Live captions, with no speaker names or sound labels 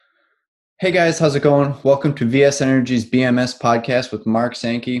Hey guys, how's it going? Welcome to VS Energy's BMS podcast with Mark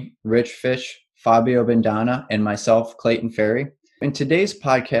Sankey, Rich Fish, Fabio Bendana, and myself, Clayton Ferry. In today's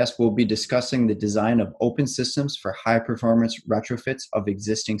podcast, we'll be discussing the design of open systems for high performance retrofits of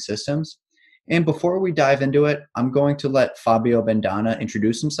existing systems. And before we dive into it, I'm going to let Fabio Bendana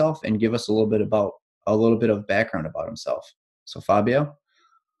introduce himself and give us a little bit of background about himself. So Fabio?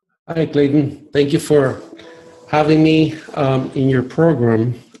 Hi, Clayton. Thank you for having me in your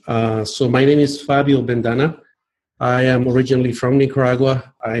program. So my name is Fabio Bendana. I am originally from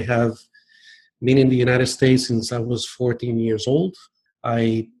Nicaragua. I have been in the United States since I was 14 years old.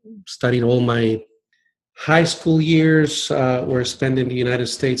 I studied all my high school years were spent in the United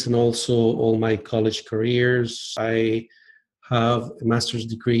States, and also all my college careers. I have a master's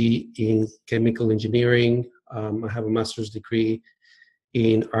degree in chemical engineering. I have a master's degree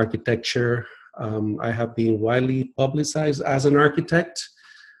in architecture. I have been widely publicized as an architect.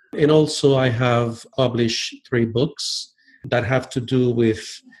 And also, I have published 3 books that have to do with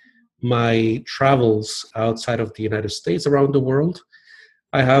my travels outside of the United States, around the world.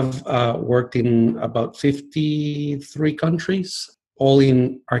 I have worked in about 53 countries, all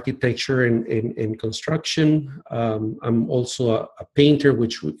in architecture and construction. I'm also a painter,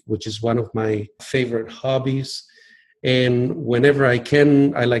 which is one of my favorite hobbies. And whenever I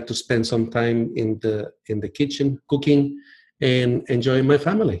can, I like to spend some time in the kitchen cooking and enjoying my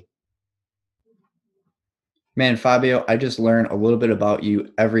family. Man, Fabio, I just learn a little bit about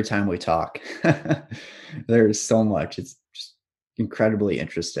you every time we talk. There's so much. It's just incredibly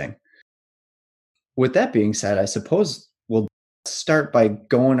interesting. With that being said, I suppose we'll start by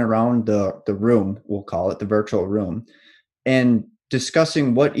going around the room, we'll call it the virtual room, and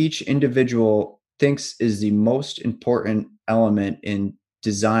discussing what each individual thinks is the most important element in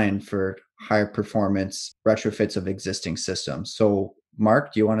design for higher performance retrofits of existing systems. So,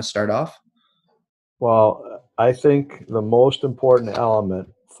 Mark, do you want to start off? Well, I think the most important element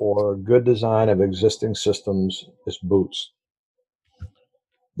for good design of existing systems is boots.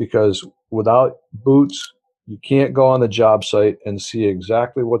 Because without boots, you can't go on the job site and see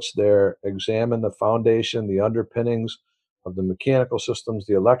exactly what's there, examine the foundation, the underpinnings of the mechanical systems,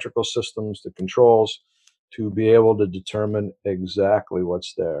 the electrical systems, the controls, to be able to determine exactly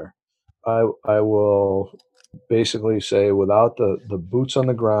what's there. I will basically say without the boots on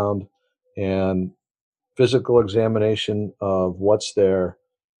the ground and physical examination of what's there,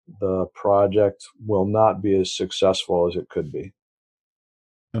 the project will not be as successful as it could be.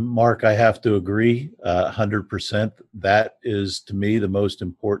 Mark, I have to agree 100%. That is, to me, the most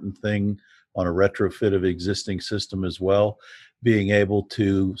important thing on a retrofit of existing system as well. Being able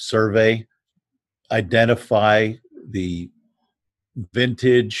to survey, identify the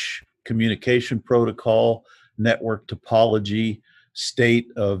vintage communication protocol, network topology, state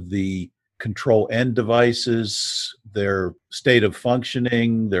of the control end devices, their state of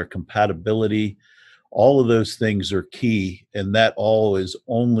functioning, their compatibility. All of those things are key, and that all is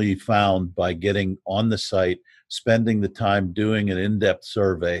only found by getting on the site, spending the time doing an in-depth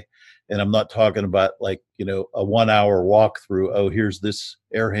survey. And I'm not talking about like, a 1 hour walkthrough. Oh, here's this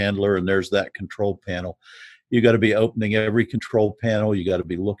air handler and there's that control panel. You got to be opening every control panel. You got to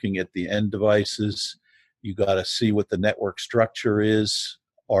be looking at the end devices. You got to see what the network structure is.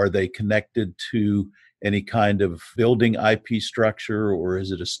 Are they connected to any kind of building IP structure, or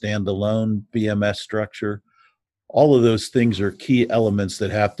is it a standalone BMS structure? All of those things are key elements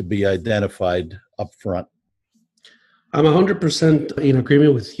that have to be identified up front. I'm 100% in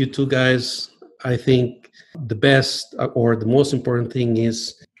agreement with you two guys. I think the best or the most important thing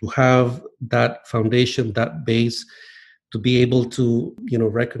is to have that foundation, that base, to be able to,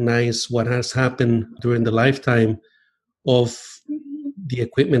 recognize what has happened during the lifetime of the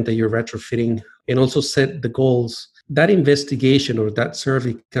equipment that you're retrofitting, and also set the goals. That investigation or that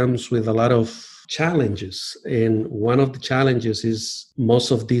survey comes with a lot of challenges. And one of the challenges is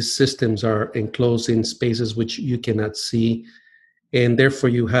most of these systems are enclosed in spaces which you cannot see. And therefore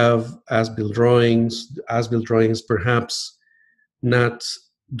you have as-built drawings. As-built drawings perhaps not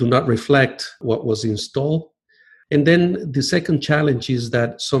do not reflect what was installed. And then the second challenge is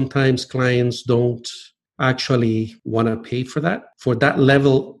that sometimes clients don't actually want to pay for that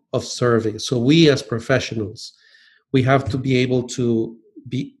level of survey. So we as professionals, we have to be able to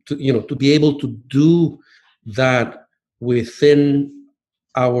be able to do that within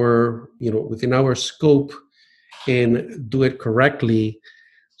our scope and do it correctly,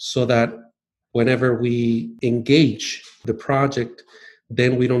 so that whenever we engage the project,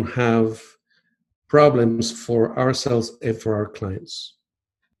 then we don't have problems for ourselves and for our clients.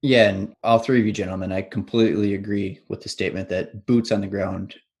 Yeah, and all three of you gentlemen, I completely agree with the statement that boots on the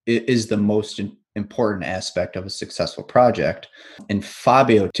ground is the most important aspect of a successful project. And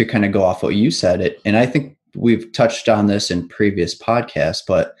Fabio, to kind of go off what you said, and I think we've touched on this in previous podcasts,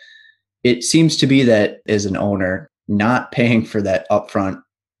 but it seems to be that as an owner, not paying for that upfront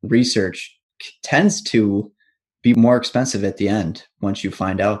research tends to be more expensive at the end once you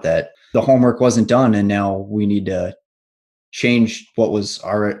find out that the homework wasn't done and now we need to change what was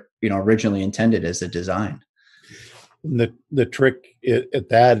originally intended as a design. The trick at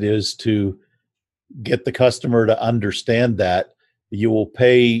that is to get the customer to understand that you will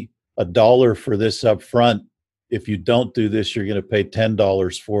pay $1 for this up front. If you don't do this, you're going to pay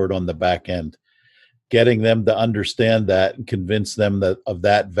 $10 for it on the back end. Getting them to understand that and convince them of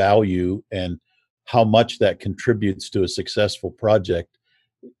that value and how much that contributes to a successful project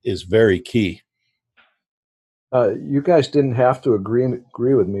is very key. You guys didn't have to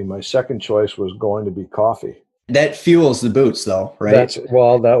agree with me. My second choice was going to be coffee. That fuels the boots, though, right?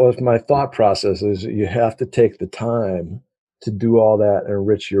 That was my thought process, is you have to take the time to do all that. And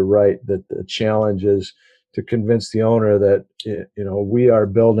Rich, you're right, that the challenge is to convince the owner that, we are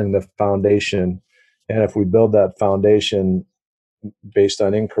building the foundation. And if we build that foundation based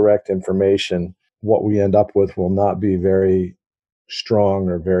on incorrect information, what we end up with will not be very strong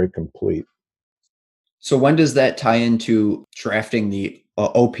or very complete. So when does that tie into drafting the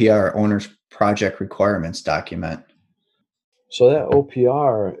OPR, Owner's Project Requirements document? So that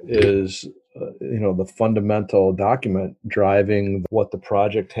OPR is, the fundamental document driving what the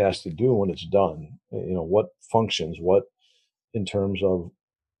project has to do when it's done. What functions, what in terms of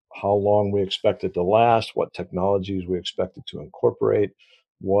how long we expect it to last, what technologies we expect it to incorporate,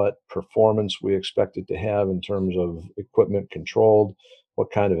 what performance we expect it to have in terms of equipment controlled,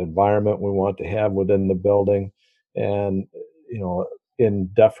 what kind of environment we want to have within the building. And, in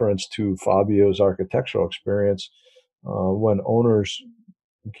deference to Fabio's architectural experience, when owners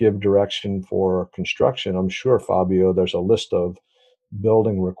give direction for construction, I'm sure, Fabio, there's a list of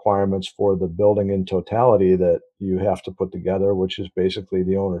building requirements for the building in totality that you have to put together, which is basically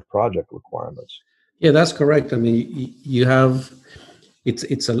the owner's project requirements. Yeah, that's correct. I mean, you have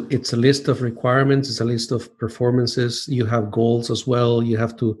it's a list of requirements. It's a list of performances. You have goals as well. You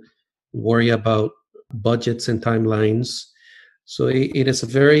have to worry about budgets and timelines. So it is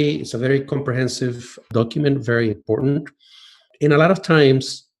it's a very comprehensive document, very important. And a lot of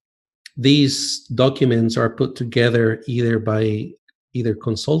times, these documents are put together either by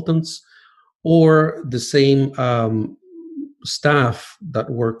consultants or the same staff that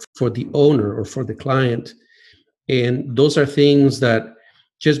work for the owner or for the client. And those are things that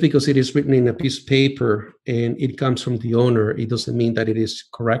just because it is written in a piece of paper and it comes from the owner, it doesn't mean that it is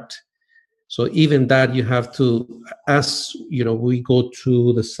correct. So even that you have to, as we go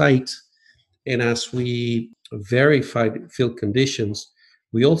to the site and as we verify field conditions,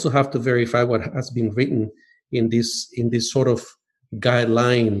 we also have to verify what has been written in this sort of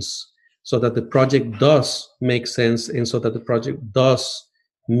guidelines, so that the project does make sense and so that the project does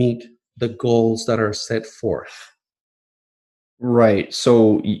meet the goals that are set forth. Right.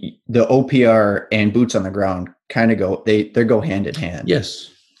 So the OPR and boots on the ground kind of they go hand in hand.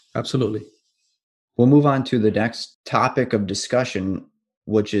 Yes, absolutely. We'll move on to the next topic of discussion,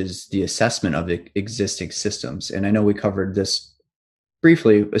 which is the assessment of existing systems. And I know we covered this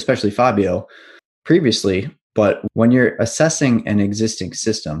briefly, especially Fabio, previously, but when you're assessing an existing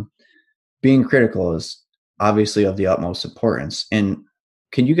system, being critical is obviously of the utmost importance. And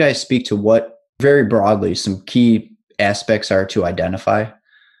can you guys speak to what, very broadly, some key aspects are to identify?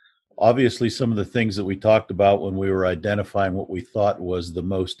 Obviously, some of the things that we talked about when we were identifying what we thought was the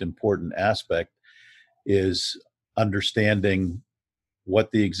most important aspect is understanding what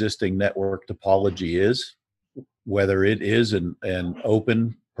the existing network topology is, whether it is an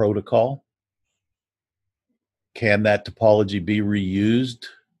open protocol. Can that topology be reused?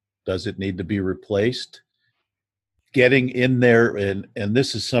 Does it need to be replaced? Getting in there, and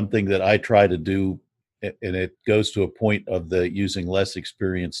this is something that I try to do, and it goes to a point of the using less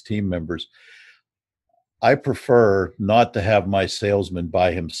experienced team members. I prefer not to have my salesman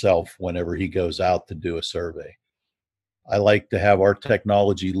by himself whenever he goes out to do a survey. I like to have our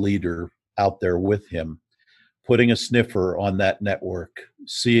technology leader out there with him, putting a sniffer on that network,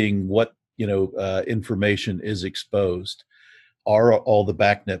 seeing what information is exposed. Are all the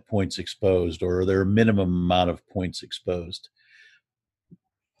backnet points exposed, or are there a minimum amount of points exposed?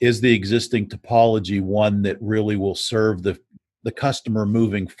 Is the existing topology one that really will serve the customer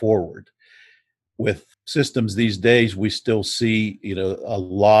moving forward? With systems these days, we still see a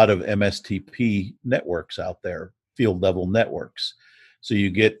lot of MSTP networks out there, field level networks. So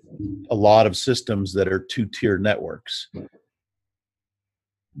you get a lot of systems that are two-tier networks.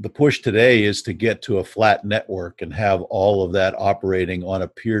 The push today is to get to a flat network and have all of that operating on a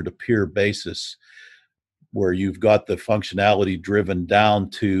peer-to-peer basis, where you've got the functionality driven down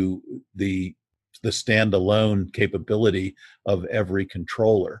to the standalone capability of every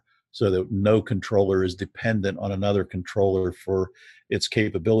controller, so that no controller is dependent on another controller for its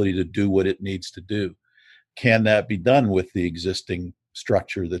capability to do what it needs to do. Can that be done with the existing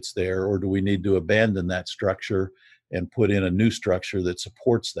structure that's there, or do we need to abandon that structure and put in a new structure that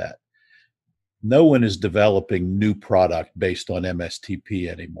supports that? No one is developing new product based on MSTP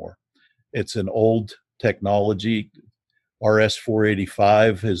anymore. It's an old technology.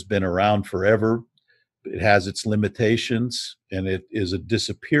 RS-485 has been around forever. It has its limitations, and it is a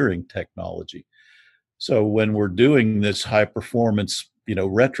disappearing technology. So when we're doing this high performance,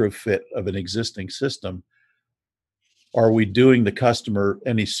 retrofit of an existing system, are we doing the customer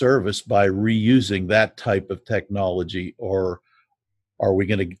any service by reusing that type of technology, or are we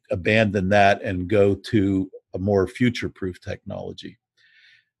going to abandon that and go to a more future-proof technology?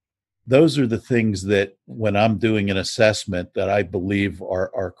 Those are the things that, when I'm doing an assessment, that I believe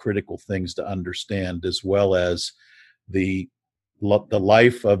are critical things to understand, as well as the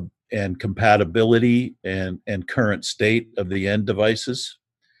life of and compatibility and current state of the end devices.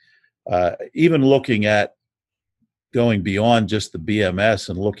 Even looking at going beyond just the BMS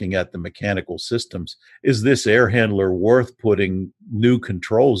and looking at the mechanical systems, is this air handler worth putting new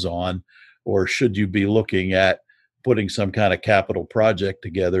controls on, or should you be looking at putting some kind of capital project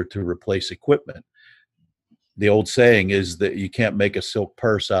together to replace equipment? The old saying is that you can't make a silk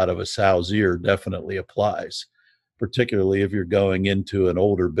purse out of a sow's ear definitely applies, particularly if you're going into an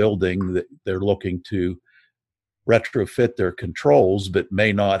older building that they're looking to retrofit their controls, but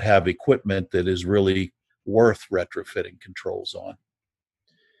may not have equipment that is really worth retrofitting controls on.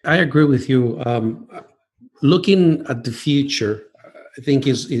 I agree with you. Looking at the future, I think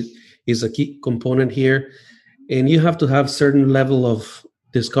is a key component here, and you have to have certain level of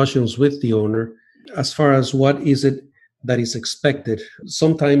discussions with the owner as far as what is it that is expected.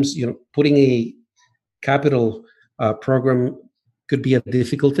 Sometimes, putting a capital program could be a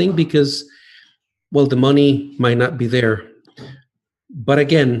difficult thing because, well, the money might not be there. But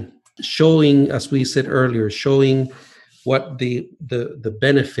again, showing, as we said earlier, showing what the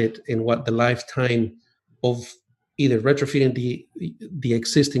benefit and what the lifetime of either retrofitting the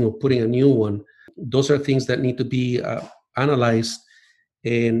existing or putting a new one, those are things that need to be analyzed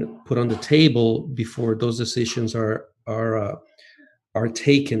and put on the table before those decisions are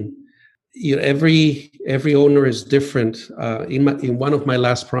taken. Every owner is different. In one of my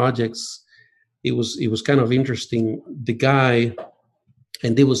last projects, it was kind of interesting. The guy,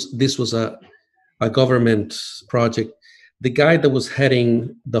 and this was a government project. The guy that was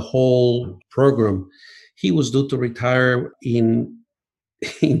heading the whole program, he was due to retire in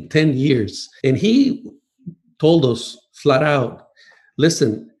 10 years. And he told us flat out,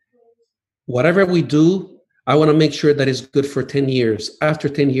 listen, whatever we do, I want to make sure that it's good for 10 years. After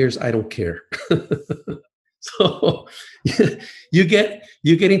 10 years, I don't care. So you get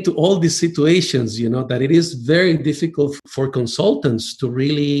into all these situations, that it is very difficult for consultants to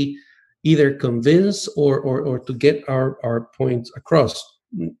really either convince or to get our points across.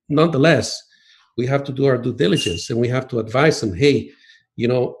 Nonetheless, we have to do our due diligence, and we have to advise them, hey,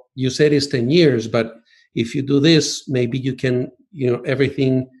 you said it's 10 years, but if you do this, maybe you can,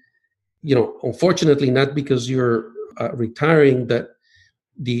 everything, unfortunately, not because you're retiring, that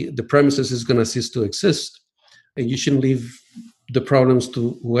the premises is going to cease to exist. And you shouldn't leave the problems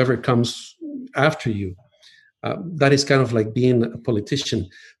to whoever comes after you. That is kind of like being a politician.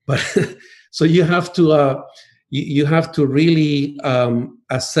 But so you have to really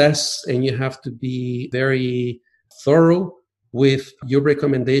assess, and you have to be very thorough with your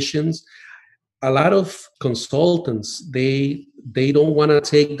recommendations. A lot of consultants, they don't want to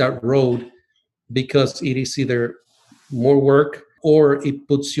take that road because it is either more work or it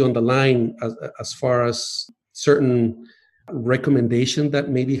puts you on the line as far as certain recommendation that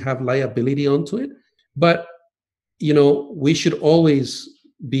maybe have liability onto it. But, we should always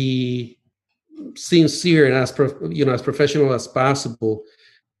be sincere and as professional as possible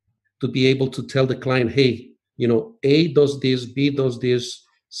to be able to tell the client, hey, A does this, B does this,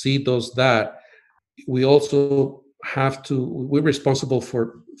 C does that. We also we're responsible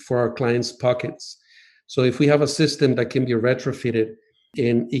for our clients' pockets. So if we have a system that can be retrofitted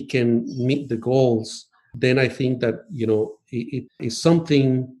and it can meet the goals, then I think that, it is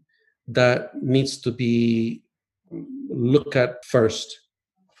something that needs to be looked at first.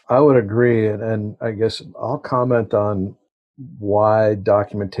 I would agree. And I guess I'll comment on why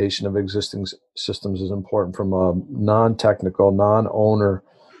documentation of existing systems is important from a non-technical, non-owner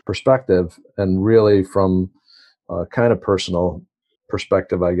perspective, and really from a kind of personal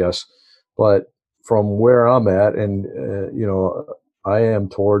perspective, I guess. But from where I'm at, and I am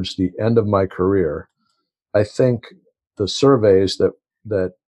towards the end of my career, I think the surveys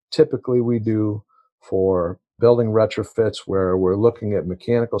that typically we do for building retrofits, where we're looking at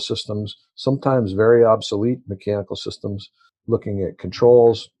mechanical systems, sometimes very obsolete mechanical systems, looking at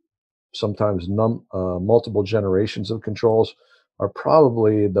controls, sometimes multiple generations of controls, are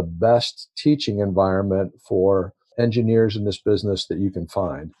probably the best teaching environment for engineers in this business that you can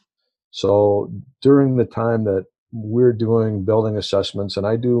find. So during the time that we're doing building assessments, and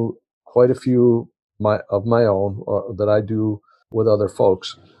I do quite a few of my own that I do with other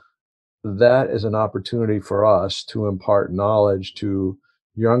folks, that is an opportunity for us to impart knowledge to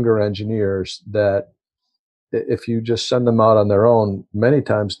younger engineers that if you just send them out on their own, many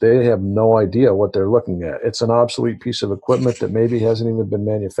times they have no idea what they're looking at. It's an obsolete piece of equipment that maybe hasn't even been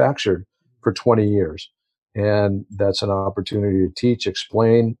manufactured for 20 years. And that's an opportunity to teach,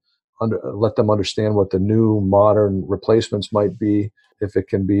 explain, let them understand what the new modern replacements might be, if it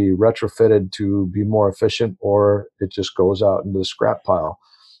can be retrofitted to be more efficient, or it just goes out into the scrap pile.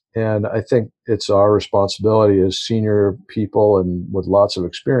 And I think it's our responsibility as senior people and with lots of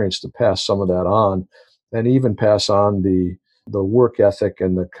experience to pass some of that on, and even pass on the work ethic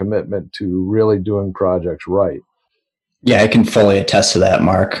and the commitment to really doing projects right. Yeah, I can fully attest to that,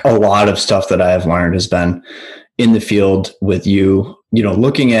 Mark. A lot of stuff that I've learned has been in the field with you,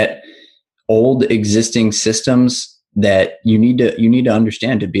 looking at old existing systems that you need to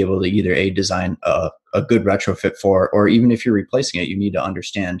understand to be able to either design a good retrofit for, or even if you're replacing it, you need to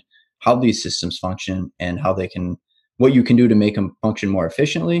understand how these systems function and what you can do to make them function more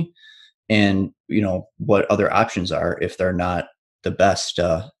efficiently, and what other options are if they're not the best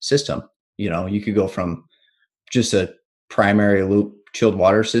system. You could go from just a primary loop chilled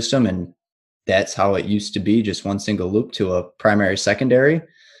water system, and that's how it used to be, just one single loop, to a primary secondary.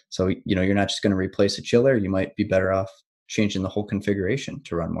 So you're not just going to replace a chiller. You might be better off changing the whole configuration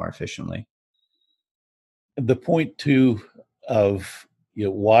to run more efficiently. The point too of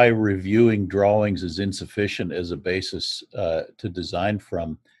why reviewing drawings is insufficient as a basis to design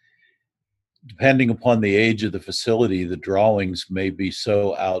from. Depending upon the age of the facility, the drawings may be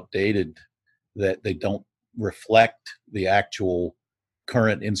so outdated that they don't reflect the actual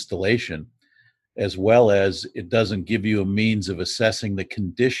current installation, as well as it doesn't give you a means of assessing the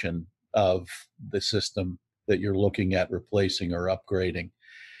condition of the system that you're looking at replacing or upgrading.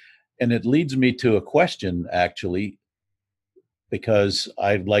 And it leads me to a question, actually, because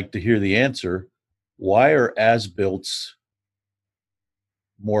I'd like to hear the answer. Why are as-builts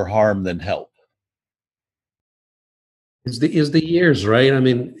more harm than help? Is the years, right? I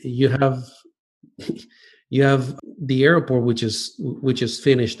mean, you have the airport, which is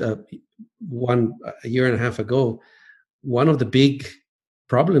finished a year and a half ago. One of the big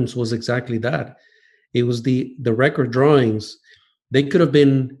problems was exactly that. It was the record drawings. They could have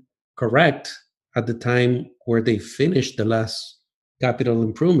been correct at the time where they finished the last capital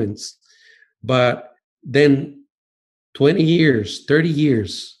improvements, but then 20 years, 30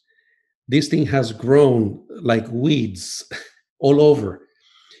 years, this thing has grown like weeds all over.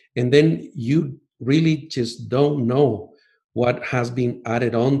 And then you really just don't know what has been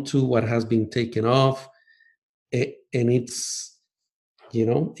added on to, what has been taken off. And it's,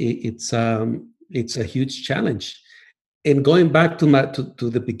 it's a huge challenge. And going back to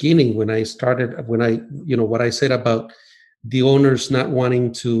the beginning, when I started, what I said about the owners not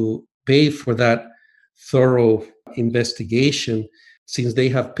wanting to pay for that thorough investigation, since they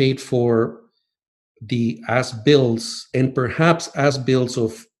have paid for the as-builds, and perhaps as-builds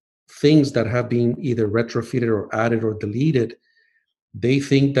of things that have been either retrofitted or added or deleted, they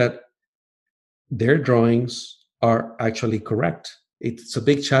think that their drawings are actually correct. It's a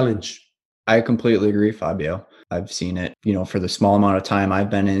big challenge. I completely agree, Fabio. I've seen it, for the small amount of time I've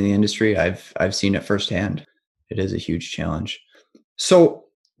been in the industry, I've seen it firsthand. It is a huge challenge. So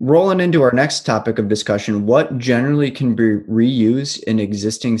rolling into our next topic of discussion, what generally can be reused in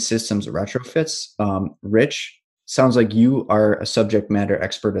existing systems retrofits? Rich, sounds like you are a subject matter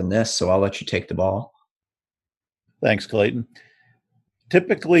expert in this, so I'll let you take the ball. Thanks, Clayton.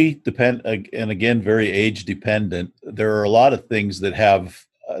 Typically, and again, very age dependent, there are a lot of things that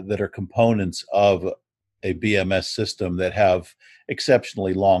are components of a BMS system that have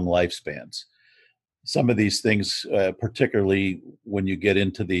exceptionally long lifespans. Some of these things, particularly when you get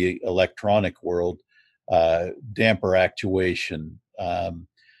into the electronic world, damper actuation,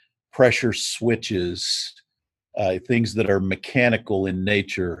 pressure switches, things that are mechanical in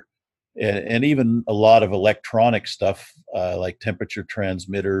nature, and even a lot of electronic stuff like temperature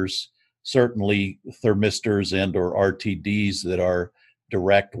transmitters, certainly thermistors and or RTDs that are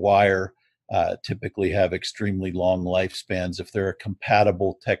direct wire typically have extremely long lifespans if they're a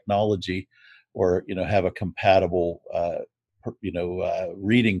compatible technology, or have a compatible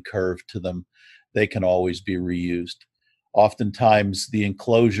reading curve to them. They can always be reused. Oftentimes the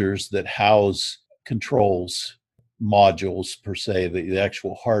enclosures that house controls modules per se, the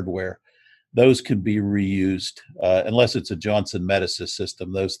actual hardware, those can be reused unless it's a Johnson Medisys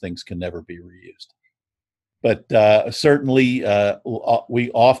system. Those things can never be reused. But certainly,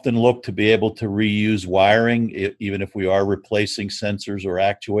 we often look to be able to reuse wiring, even if we are replacing sensors or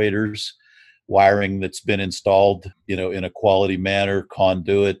actuators. Wiring that's been installed, in a quality manner,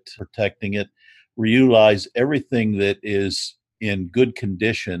 conduit, protecting it. Reutilize everything that is in good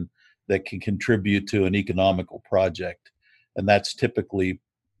condition that can contribute to an economical project, and that's typically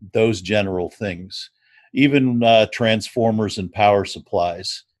those general things. Even transformers and power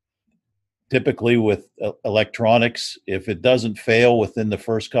supplies. Typically with electronics, if it doesn't fail within the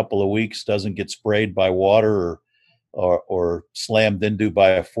first couple of weeks, doesn't get sprayed by water or slammed into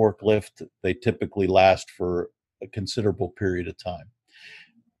by a forklift, they typically last for a considerable period of time.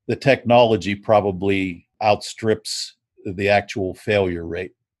 The technology probably outstrips the actual failure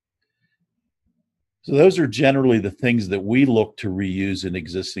rate. So those are generally the things that we look to reuse in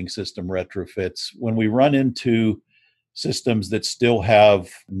existing system retrofits. When we run into systems that still have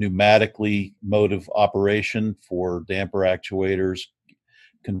pneumatically motive operation for damper actuators,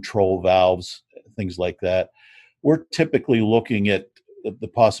 control valves, things like that, we're typically looking at the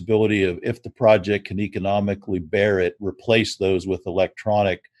possibility of, if the project can economically bear it, replace those with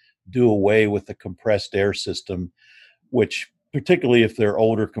electronic, do away with the compressed air system, which, particularly if they're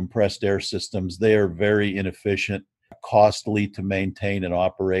older compressed air systems, they are very inefficient, costly to maintain and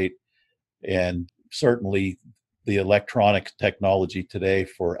operate. And certainly the electronic technology today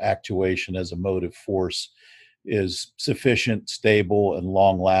for actuation as a motive force is sufficient, stable, and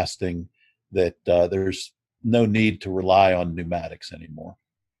long lasting that there's no need to rely on pneumatics anymore.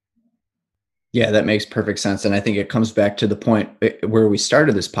 Yeah, that makes perfect sense. And I think it comes back to the point where we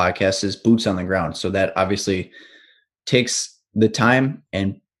started this podcast, is boots on the ground. So that obviously takes the time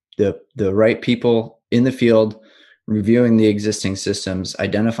and the right people in the field, reviewing the existing systems,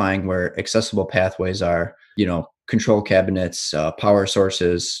 identifying where accessible pathways are, control cabinets, power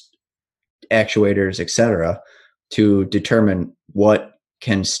sources, actuators, etc., to determine what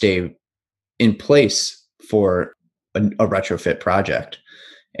can stay in place for a retrofit project.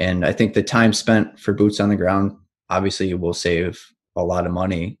 And I think the time spent for boots on the ground obviously will save a lot of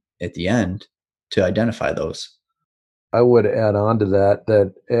money at the end to identify those. I would add on to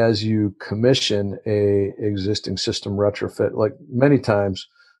that as you commission a existing system retrofit, like many times,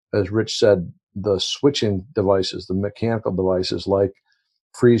 as Rich said, the switching devices, the mechanical devices like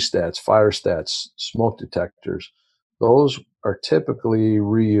freeze stats, fire stats, smoke detectors, those are typically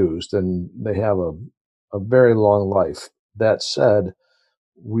reused and they have a very long life. That said,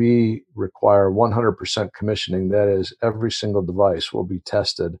 we require 100% commissioning. That is, every single device will be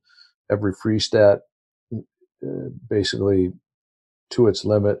tested, every freeze stat basically to its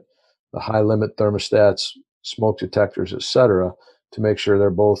limit, the high limit thermostats, smoke detectors, etc., to make sure they're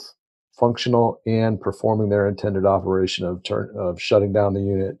both functional and performing their intended operation of shutting down the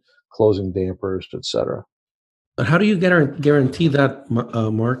unit, closing dampers, etc. But how do you guarantee that,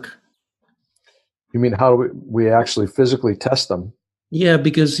 Mark? You mean how do we actually physically test them? Yeah,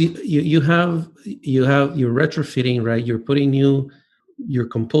 because you have you're retrofitting, right? You're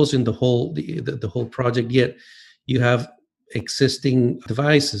composing the whole project. Yet you have existing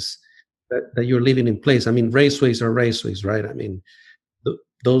devices that you're leaving in place. I mean, raceways are raceways, right? I mean,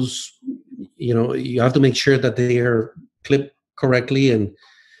 those, you have to make sure that they are clipped correctly and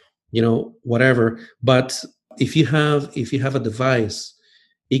whatever. But if you have a device,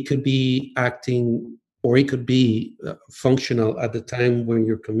 it could be acting, or it could be functional at the time when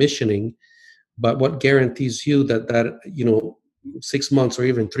you're commissioning. But what guarantees you that 6 months or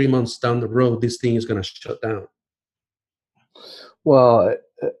even 3 months down the road, this thing is going to shut down? Well,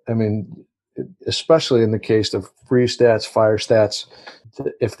 I mean, especially in the case of freeze stats, fire stats,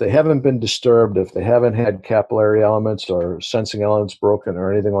 if they haven't been disturbed, if they haven't had capillary elements or sensing elements broken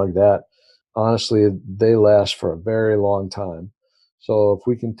or anything like that, honestly, they last for a very long time. So if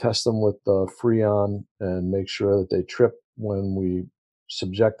we can test them with the Freon and make sure that they trip when we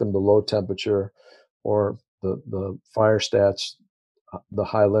subject them to low temperature, or the fire stats, the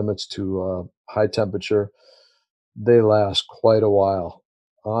high limits to high temperature, they last quite a while.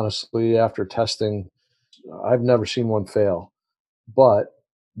 Honestly, after testing, I've never seen one fail. But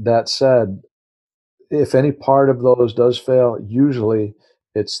That said, if any part of those does fail, usually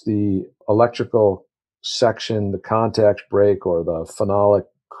it's the electrical section, the contact break, or the phenolic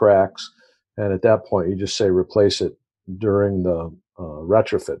cracks. And at that point, you just say replace it during the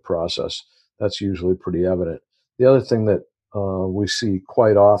retrofit process. That's usually pretty evident. The other thing that we see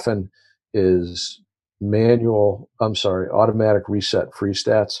quite often is automatic reset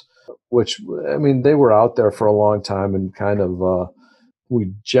freestats, which, I mean, they were out there for a long time and kind of,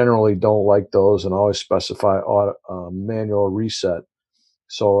 we generally don't like those and always specify manual reset.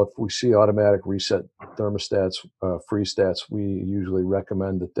 So if we see automatic reset thermostats, freestats, we usually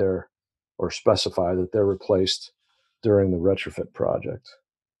recommend that or specify that they're replaced during the retrofit project.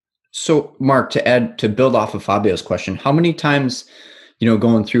 So, Mark, to build off of Fabio's question, how many times,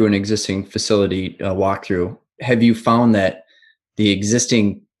 going through an existing facility walkthrough, have you found that the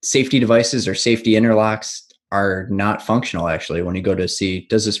existing safety devices or safety interlocks are not functional? Actually, when you go to see,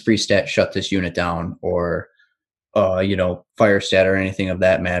 does this freestat shut this unit down, or fire stat or anything of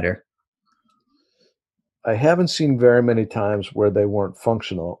that matter? I haven't seen very many times where they weren't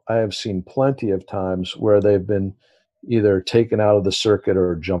functional. I have seen plenty of times where they've been either taken out of the circuit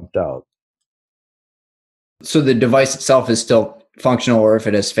or jumped out. So the device itself is still functional, or if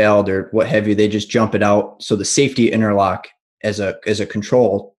it has failed or what have you, they just jump it out. So the safety interlock as a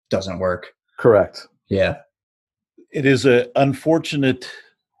control doesn't work. Correct. Yeah. It is an unfortunate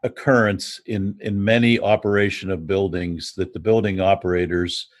occurrence in many operation of buildings that the building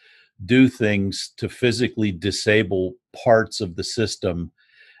operators do things to physically disable parts of the system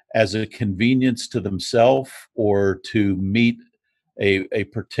as a convenience to themselves or to meet a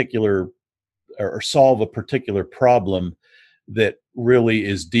particular or solve a particular problem that really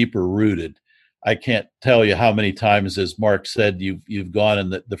is deeper rooted. I can't tell you how many times, as Mark said, you've gone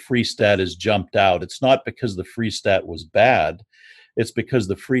and the freestat has jumped out. It's not because the freestat was bad. It's because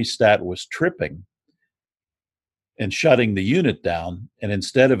the freestat was tripping and shutting the unit down. And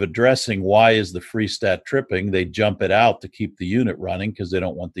instead of addressing why is the freestat tripping, they jump it out to keep the unit running because they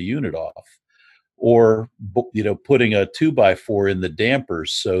don't want the unit off. Or, putting a 2x4 in the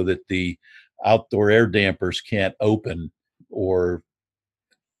dampers so that the outdoor air dampers can't open, or,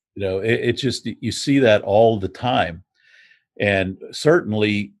 it just, you see that all the time. And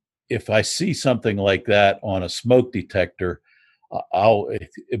certainly if I see something like that on a smoke detector, I'll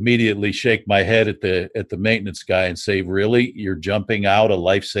immediately shake my head at the maintenance guy and say, really, you're jumping out a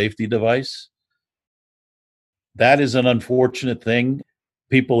life safety device? That is an unfortunate thing.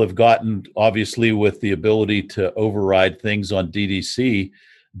 People have gotten, obviously, with the ability to override things on DDC,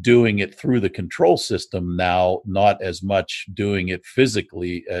 doing it through the control system now, not as much doing it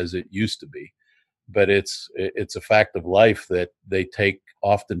physically as it used to be. But it's a fact of life that they take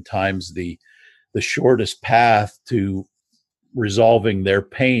oftentimes the shortest path to resolving their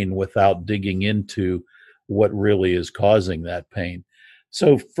pain without digging into what really is causing that pain.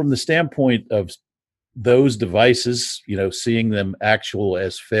 So from the standpoint of those devices, seeing them actual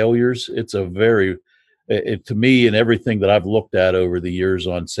as failures, it's a very, to me, and everything that I've looked at over the years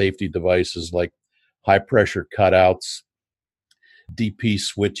on safety devices like high pressure cutouts, DP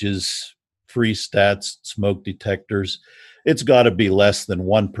switches, freestats, smoke detectors, it's got to be less than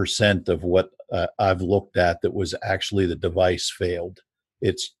 1% of what I've looked at that was actually the device failed.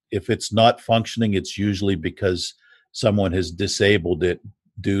 If it's not functioning, it's usually because someone has disabled it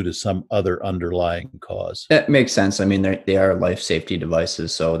due to some other underlying cause. That makes sense. I mean, they are life safety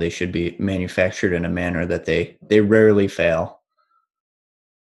devices, so they should be manufactured in a manner that they rarely fail.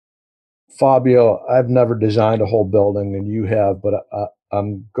 Fabio, I've never designed a whole building, and you have, but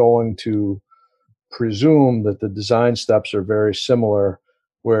I'm going to presume that the design steps are very similar,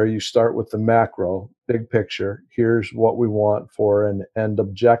 where you start with the macro, big picture. Here's what we want for an end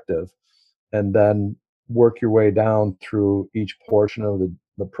objective, and then work your way down through each portion of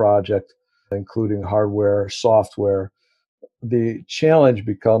the project, including hardware, software. The challenge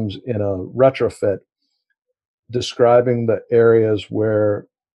becomes in a retrofit, describing the areas where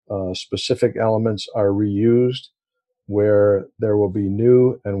specific elements are reused, where there will be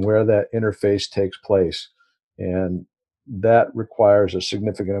new, and where that interface takes place. And that requires a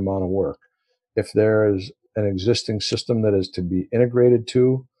significant amount of work. If there is an existing system that is to be integrated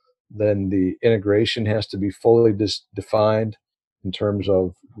to, then the integration has to be fully defined in terms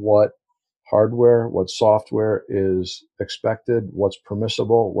of what hardware, what software is expected, what's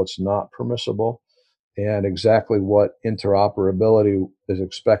permissible, what's not permissible, and exactly what interoperability is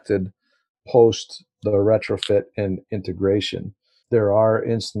expected post the retrofit and integration. There are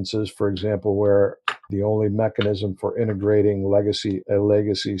instances, for example, where the only mechanism for integrating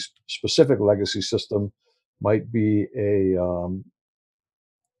specific legacy system might be a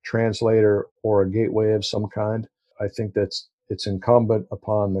translator or a gateway of some kind. I think it's incumbent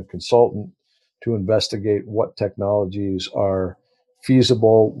upon the consultant to investigate what technologies are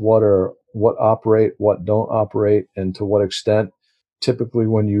feasible, what operate, what don't operate, and to what extent. Typically,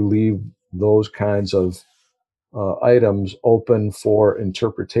 when you leave those kinds of items open for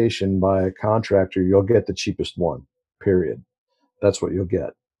interpretation by a contractor, you'll get the cheapest one, period. That's what you'll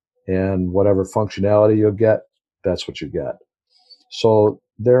get. And whatever functionality you'll get, that's what you get. So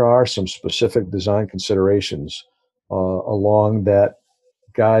there are some specific design considerations along that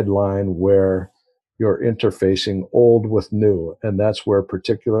guideline where you're interfacing old with new, and that's where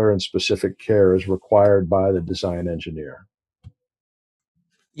particular and specific care is required by the design engineer.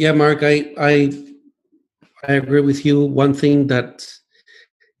 Yeah, Mark, I agree with you. One thing that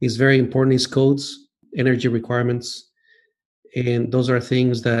is very important is codes, energy requirements, and those are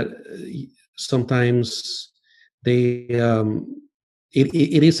things that sometimes they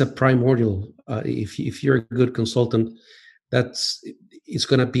it is a primordial. If you're a good consultant, it's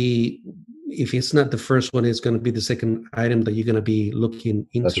going to be, if it's not the first one, it's going to be the second item that you're going to be looking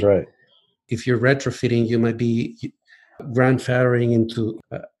into. That's right. If you're retrofitting, you might be grandfathering into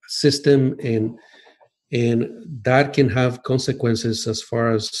a system, and that can have consequences as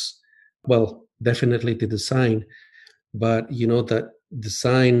far as, well, definitely the design, but that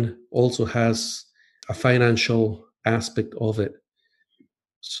design also has a financial aspect of it.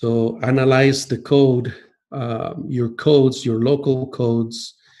 So analyze the code, your codes, your local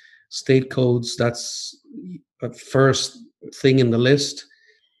codes, state codes. That's a first thing in the list.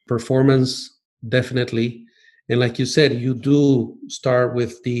 Performance, definitely. And like you said, you do start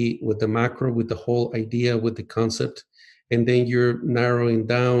with the macro, with the whole idea, with the concept, and then you're narrowing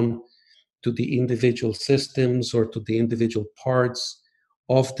down to the individual systems or to the individual parts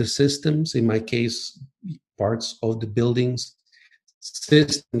of the systems. In my case, parts of the buildings,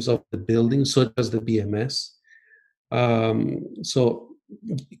 systems of the building, such as the BMS. So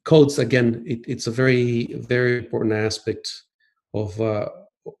codes, again, it's a very, very important aspect of a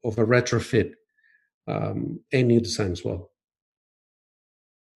retrofit and new design as well.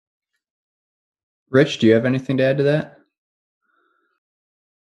 Rich, do you have anything to add to that?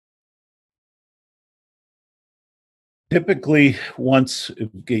 Typically, once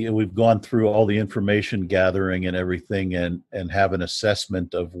we've gone through all the information gathering and everything and have an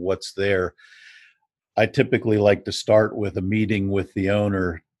assessment of what's there, I typically like to start with a meeting with the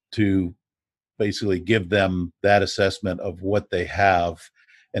owner to basically give them that assessment of what they have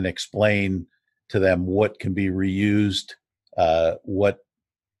and explain to them what can be reused, what,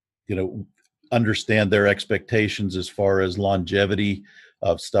 understand their expectations as far as longevity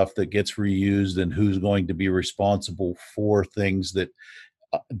of stuff that gets reused and who's going to be responsible for things that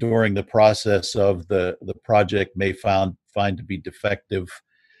during the process of the project may find to be defective.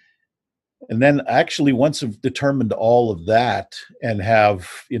 And then actually, once I've determined all of that and have,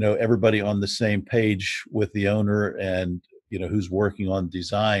 everybody on the same page with the owner and, who's working on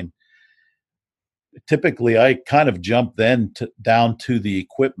design, typically I kind of jump then down to the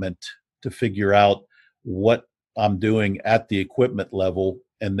equipment to figure out what I'm doing at the equipment level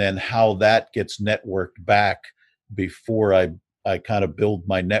and then how that gets networked back before I kind of build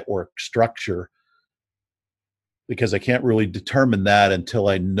my network structure, because I can't really determine that until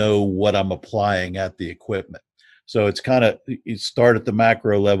I know what I'm applying at the equipment. So it's kind of, you start at the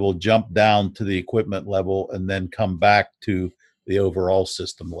macro level, jump down to the equipment level, and then come back to the overall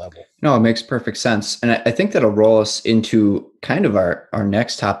system level. No, it makes perfect sense. And I think that'll roll us into kind of our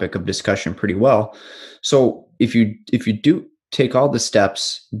next topic of discussion pretty well. So if you do take all the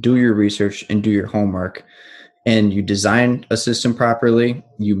steps, do your research and do your homework, and you design a system properly,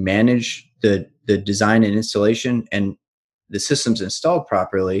 you manage the design and installation, and the system's installed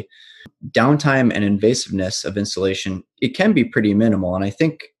properly, downtime and invasiveness of installation, it can be pretty minimal. And I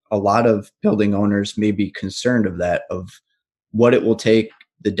think a lot of building owners may be concerned of what it will take,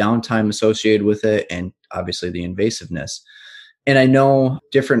 the downtime associated with it, and obviously the invasiveness. And I know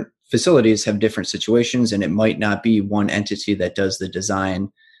different facilities have different situations, and it might not be one entity that does the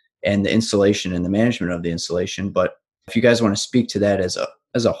design and the installation and the management of the installation. But if you guys want to speak to that as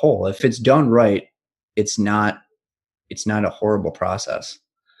a whole, if it's done right, it's not a horrible process.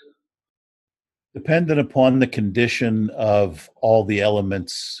 Dependent upon the condition of all the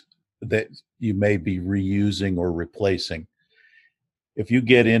elements that you may be reusing or replacing. If you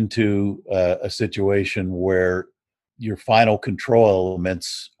get into a situation where your final control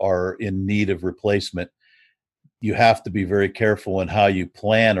elements are in need of replacement, you have to be very careful in how you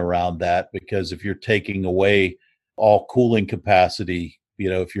plan around that, because if you're taking away all cooling capacity,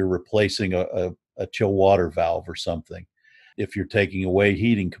 if you're replacing a chill water valve or something, if you're taking away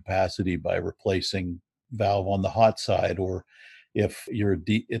heating capacity by replacing valve on the hot side, or if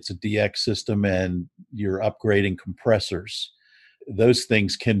it's a DX system and you're upgrading compressors. Those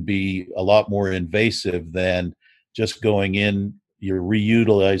things can be a lot more invasive than just going in, you're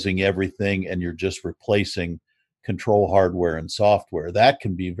reutilizing everything and you're just replacing control hardware and software. That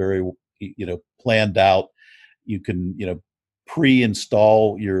can be very, planned out. You can,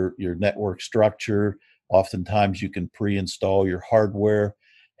 pre-install your network structure. Oftentimes you can pre-install your hardware,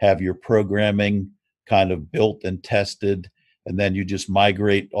 have your programming kind of built and tested, and then you just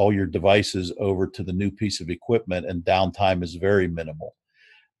migrate all your devices over to the new piece of equipment, and downtime is very minimal.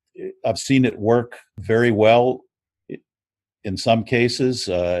 I've seen it work very well in some cases.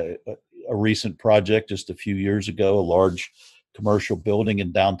 A recent project just a few years ago, a large commercial building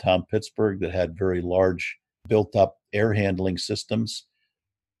in downtown Pittsburgh that had very large built up air handling systems.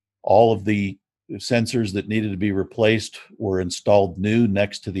 All of the sensors that needed to be replaced were installed new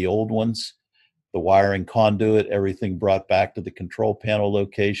next to the old ones. The wiring conduit, everything brought back to the control panel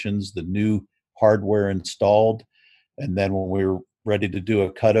locations, the new hardware installed. And then when we were ready to do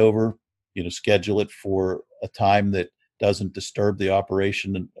a cutover, schedule it for a time that doesn't disturb the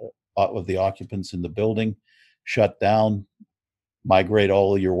operation of the occupants in the building, shut down, migrate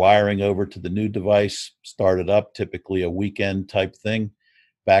all of your wiring over to the new device, start it up, typically a weekend type thing,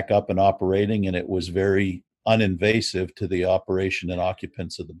 back up and operating. And it was very uninvasive to the operation and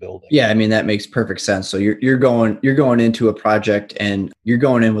occupants of the building. Yeah, I mean, that makes perfect sense. So you're going into a project and you're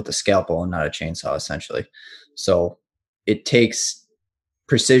going in with a scalpel and not a chainsaw, essentially. So it takes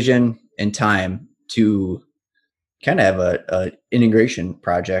precision and time to kind of have a integration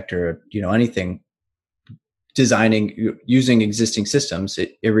project, or anything designing using existing systems.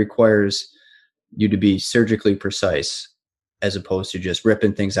 It requires you to be surgically precise, as opposed to just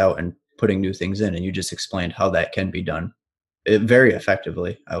ripping things out and putting new things in. And you just explained how that can be done very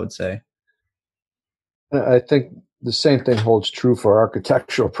effectively, I would say. I think the same thing holds true for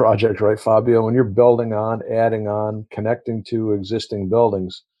architectural projects, right, Fabio? When you're building on, adding on, connecting to existing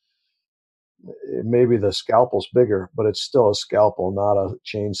buildings, maybe the scalpel's bigger, but it's still a scalpel, not a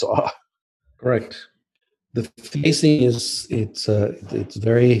chainsaw. Correct. The facing it's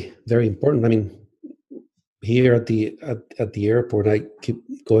very, very important. I mean, here at the airport, I keep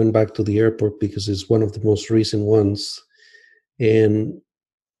going back to the airport because it's one of the most recent ones, and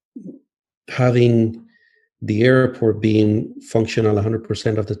having the airport being functional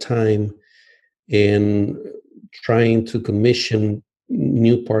 100% of the time and trying to commission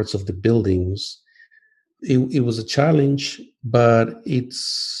new parts of the buildings, it was a challenge, but it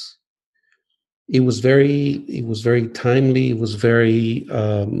was very timely. It was very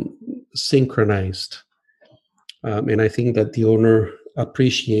synchronized. And I think that the owner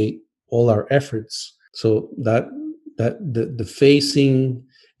appreciate all our efforts. So that the facing,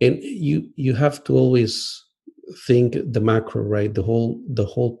 and you have to always think the macro, right? The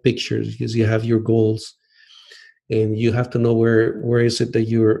whole picture, because you have your goals, and you have to know what is it that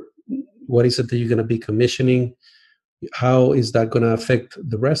you're going to be commissioning, how is that going to affect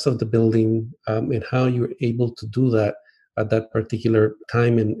the rest of the building, and how you're able to do that at that particular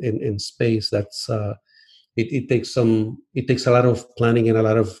time and space. That's it takes a lot of planning and a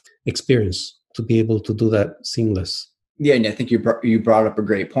lot of experience to be able to do that seamless. Yeah, and I think you brought up a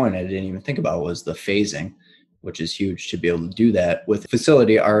great point I didn't even think about, was the phasing, which is huge to be able to do that with a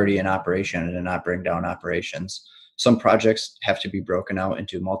facility already in operation and not bring down operations. Some projects have to be broken out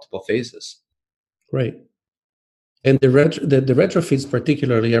into multiple phases. Right. And the retrofits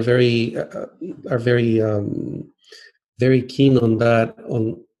particularly are very keen on that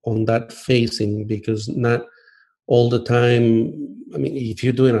phasing, because not all the time. I mean, if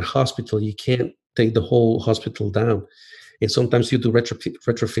you're doing a hospital, you can't take the whole hospital down, and sometimes you do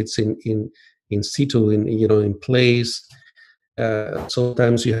retrofits in situ, in place.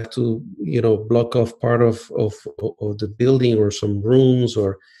 Sometimes you have to block off part of the building or some rooms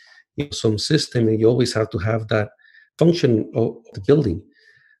or some system, and you always have to have that function of the building.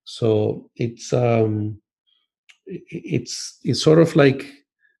 So it's sort of like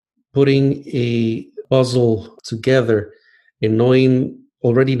putting a puzzle together and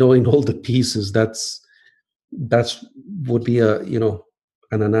already knowing all the pieces. That's would be an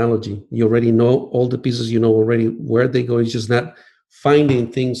analogy. You already know all the pieces, already where they go. It's just not finding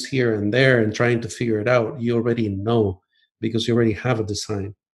things here and there and trying to figure it out. You already know, because you already have a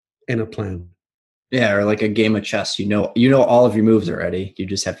design and a plan. Yeah, or like a game of chess. You know all of your moves already. You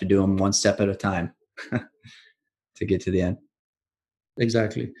just have to do them one step at a time to get to the end.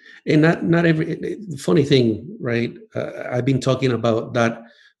 Exactly. And not every funny thing, right? I've been talking about that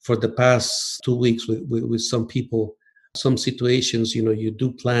for the past 2 weeks with some people some situations, you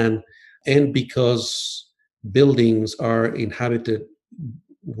do plan, and because buildings are inhabited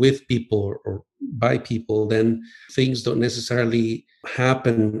with people or by people, then things don't necessarily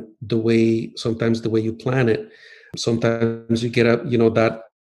happen sometimes the way you plan it. Sometimes you get that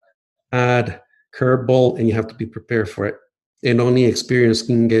add curveball, and you have to be prepared for it. And only experience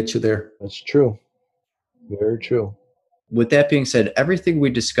can get you there. That's true. Very true. With that being said, everything we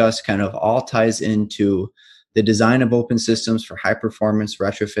discussed kind of all ties into the design of open systems for high performance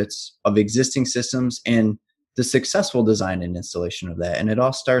retrofits of existing systems and the successful design and installation of that. And it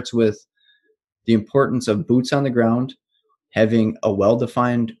all starts with the importance of boots on the ground, having a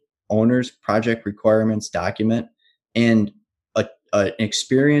well-defined owner's project requirements document, and an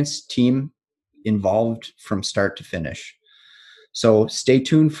experienced team involved from start to finish. So stay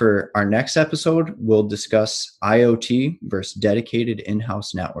tuned for our next episode. We'll discuss IoT versus dedicated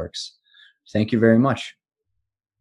in-house networks. Thank you very much.